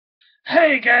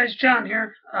Hey guys, John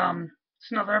here.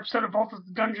 It's another episode of Vault of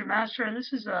the Dungeon Master, and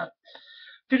this is a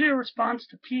video response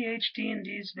to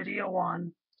PHDnD's video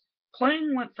on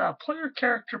playing with player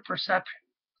character perception.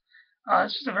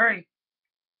 This is a very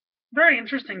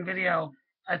interesting video,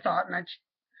 I thought, and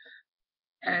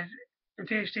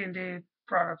PHDnD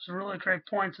brought up some really great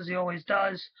points as he always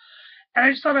does, and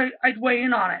I just thought I'd weigh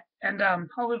in on it, and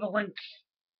I'll leave a link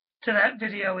to that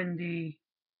video in the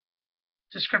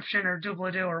description or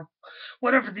doobly-doo or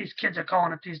whatever these kids are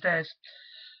calling it these days.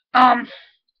 Um,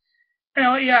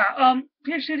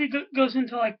 PhD goes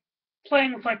into like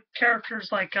playing with like characters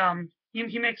like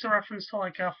he makes a reference to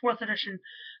like fourth edition,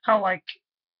 how like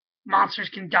monsters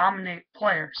can dominate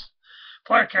player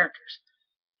characters,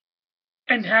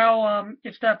 and how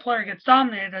if that player gets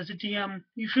dominated as a DM,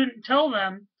 you shouldn't tell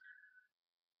them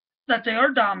that they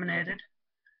are dominated,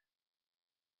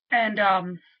 and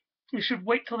you should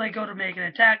wait till they go to make an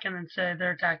attack and then say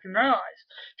they're attacking their allies.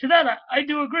 To that, I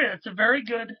do agree. That's a very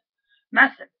good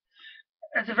method.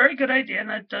 That's a very good idea, and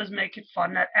that does make it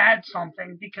fun. That adds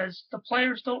something because the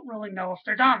players don't really know if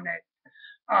they're dominated.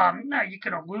 Now you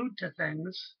can allude to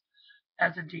things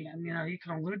as a DM. You know, you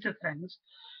can allude to things.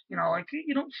 You know, like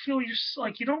you don't feel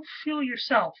yourself. You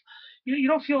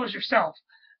don't feel as yourself,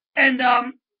 and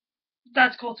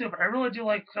that's cool too. But I really do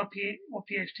like what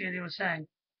PhD was saying.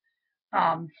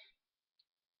 Um,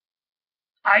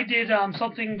 I did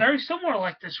something very similar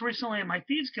like this recently in my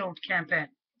Thieves Guild campaign,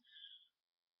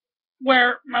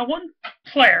 where my one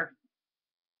player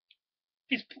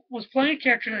was playing a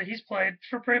character that he's played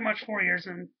for pretty much 4 years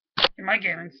in my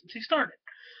gaming since he started.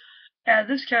 And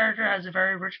this character has a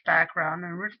very rich background,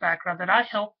 and a rich background that I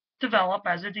helped develop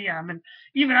as a DM and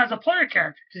even as a player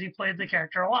character because he played the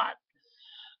character a lot.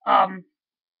 Um,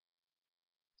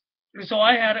 so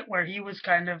I had it where he was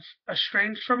kind of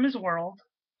estranged from his world,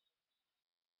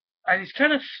 and he's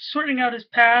kind of sorting out his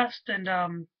past, and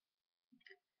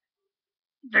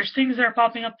there's things that are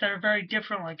popping up that are very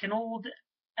different, like an old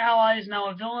ally is now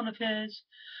a villain of his,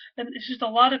 and it's just a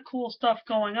lot of cool stuff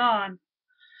going on.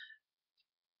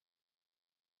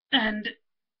 And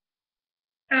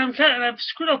I've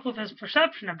screwed up with his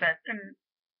perception a bit. And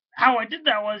how I did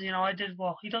that was,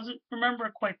 he doesn't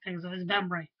remember quite things of his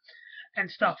memory and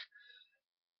stuff.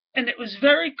 And it was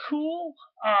very cool.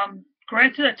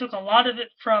 Granted, I took a lot of it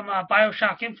from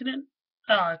Bioshock Infinite,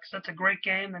 because that's a great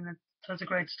game and it has a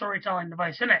great storytelling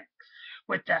device in it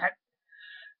with that.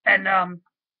 And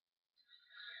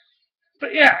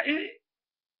but yeah,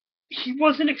 he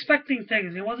wasn't expecting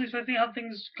things. He wasn't expecting how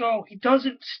things go. He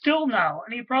doesn't still know,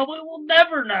 and he probably will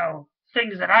never know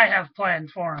things that I have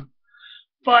planned for him.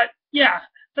 But yeah,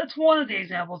 that's one of the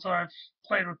examples where I've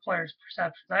played with players'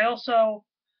 perceptions.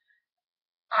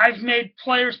 I've made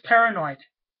players paranoid.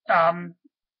 Um,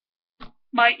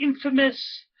 my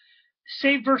infamous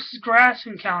Save versus Grass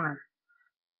encounter,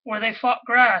 where they fought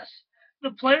grass. The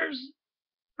players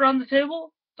around the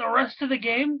table, the rest of the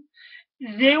game,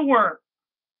 they were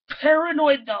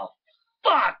paranoid the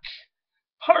fuck.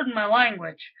 Pardon my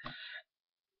language.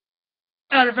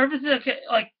 Out of everything,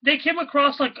 like they came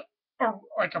across like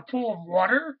a pool of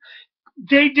water.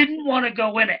 They didn't want to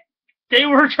go in it. They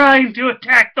were trying to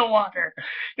attack the water.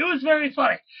 It was very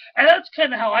funny, and that's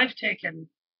kind of how I've taken.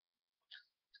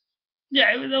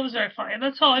 Yeah, that was very funny, and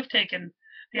that's how I've taken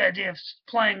the idea of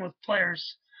playing with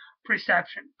players'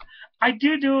 perception. I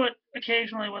do it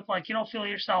occasionally with like you don't feel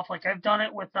yourself. Like I've done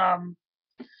it with when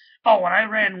I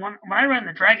ran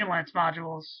the Dragonlance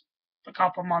modules a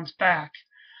couple months back.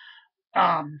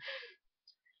 Um,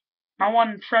 my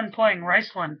one friend playing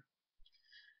Riceland,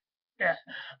 yeah,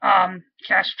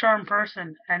 cast charm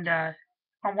person, and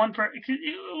on one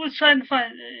he was trying to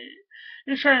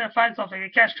find something, a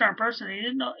cast charm person. He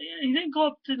didn't go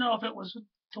up to know if it was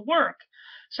to work.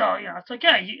 So it's like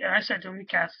and I said to him, he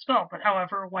cast a spell. But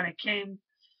however, to when it came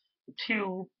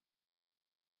to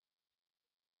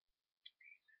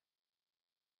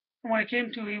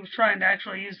he was trying to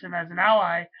actually use them as an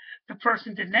ally, the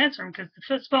person didn't answer him because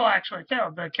the spell actually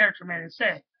failed. The character made a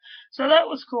save. So that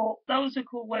was cool. That was a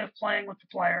cool way of playing with the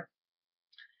player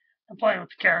and playing with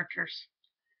the characters.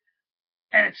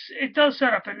 And it does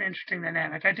set up an interesting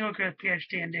dynamic. I do agree with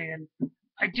PHDnD, and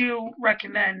I do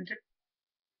recommend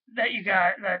that you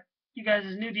guys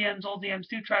as new DMs, old DMs,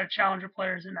 do try to challenge your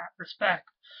players in that respect.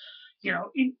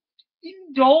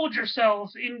 Indulge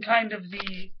yourselves in kind of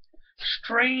the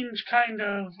strange kind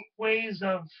of ways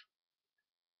of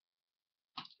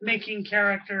making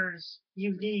characters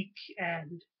unique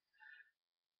and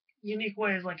unique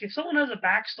ways. Like if someone has a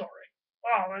backstory.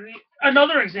 Oh,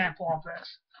 another example of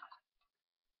this.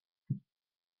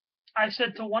 I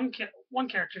said to one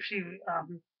character,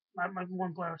 my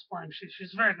one player was playing.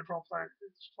 She's a very good role player.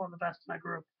 She's one of the best in my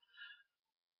group.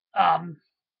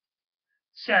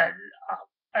 Said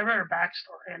I read her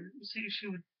backstory, and see she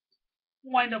would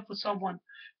wind up with someone.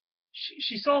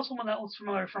 She saw someone that was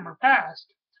familiar from her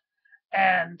past,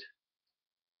 and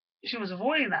she was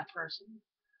avoiding that person.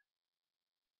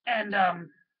 And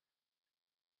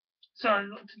so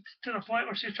to the point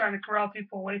where she was trying to corral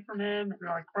people away from him and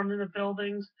like run into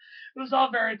buildings. It was all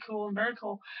very cool and very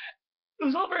cool. It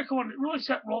was all very cool and it really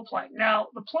set role playing. Now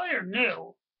the player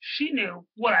knew, she knew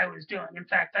what I was doing. In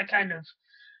fact,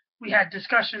 we had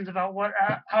discussions about where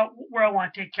I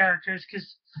want to take characters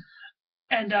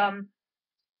and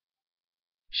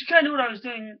she kind of knew what I was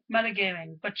doing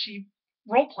metagaming, but she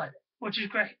role played it, which is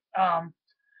great.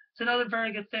 It's another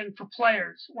very good thing for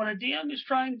players. When a DM is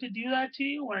trying to do that to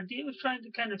you, when a DM is trying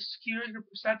to kind of skew your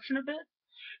perception a bit,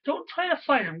 don't try to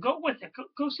fight him. Go with it.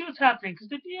 Go see what's happening, because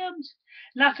the DM's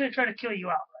not going to try to kill you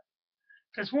outright.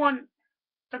 Because one,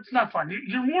 that's not fun.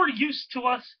 You're more used to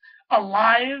us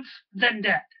alive than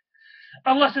dead.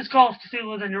 Unless it's Call of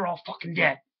Cthulhu, then you're all fucking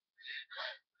dead.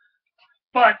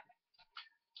 But,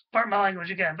 pardon my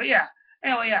language again. But yeah.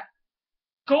 Anyway, yeah.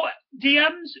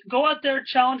 DMs, go out there,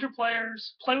 challenge your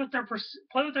players, play with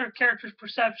their characters'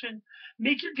 perception,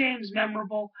 make your games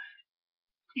memorable.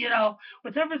 You know,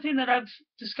 with everything that I've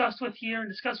discussed with here and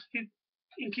discussed with people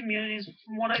in communities,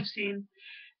 from what I've seen,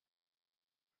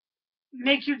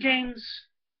 make your games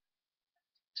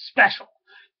special.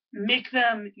 Make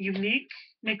them unique,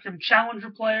 make them challenge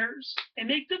your players, and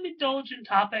make them indulge in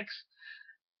topics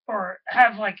or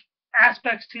have like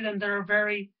aspects to them that are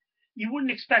very, you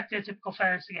wouldn't expect in a typical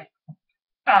fantasy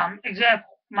game. Example,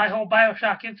 my whole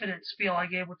Bioshock Infinite spiel I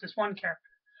gave with this one character.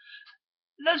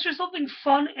 That's just something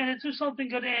fun, and it's just something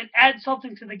good, and it adds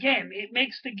something to the game. It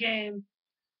makes the game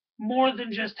more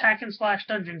than just hack and slash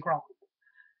dungeon crawling.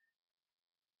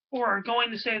 Or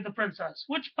going to save the princess,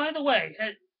 which, by the way,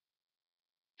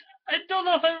 I don't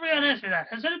know if I've ever got an answer to that.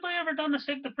 Has anybody ever done the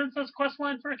Save the Princess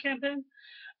questline for a campaign?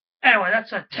 Anyway,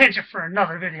 that's a tangent for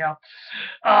another video.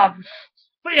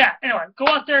 But yeah, anyway, go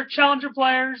out there, challenge your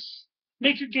players,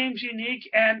 make your games unique,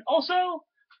 and also,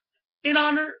 in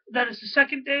honor that it's the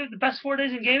second day of the best 4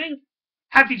 days in gaming,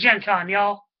 happy Gen Con,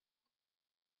 y'all.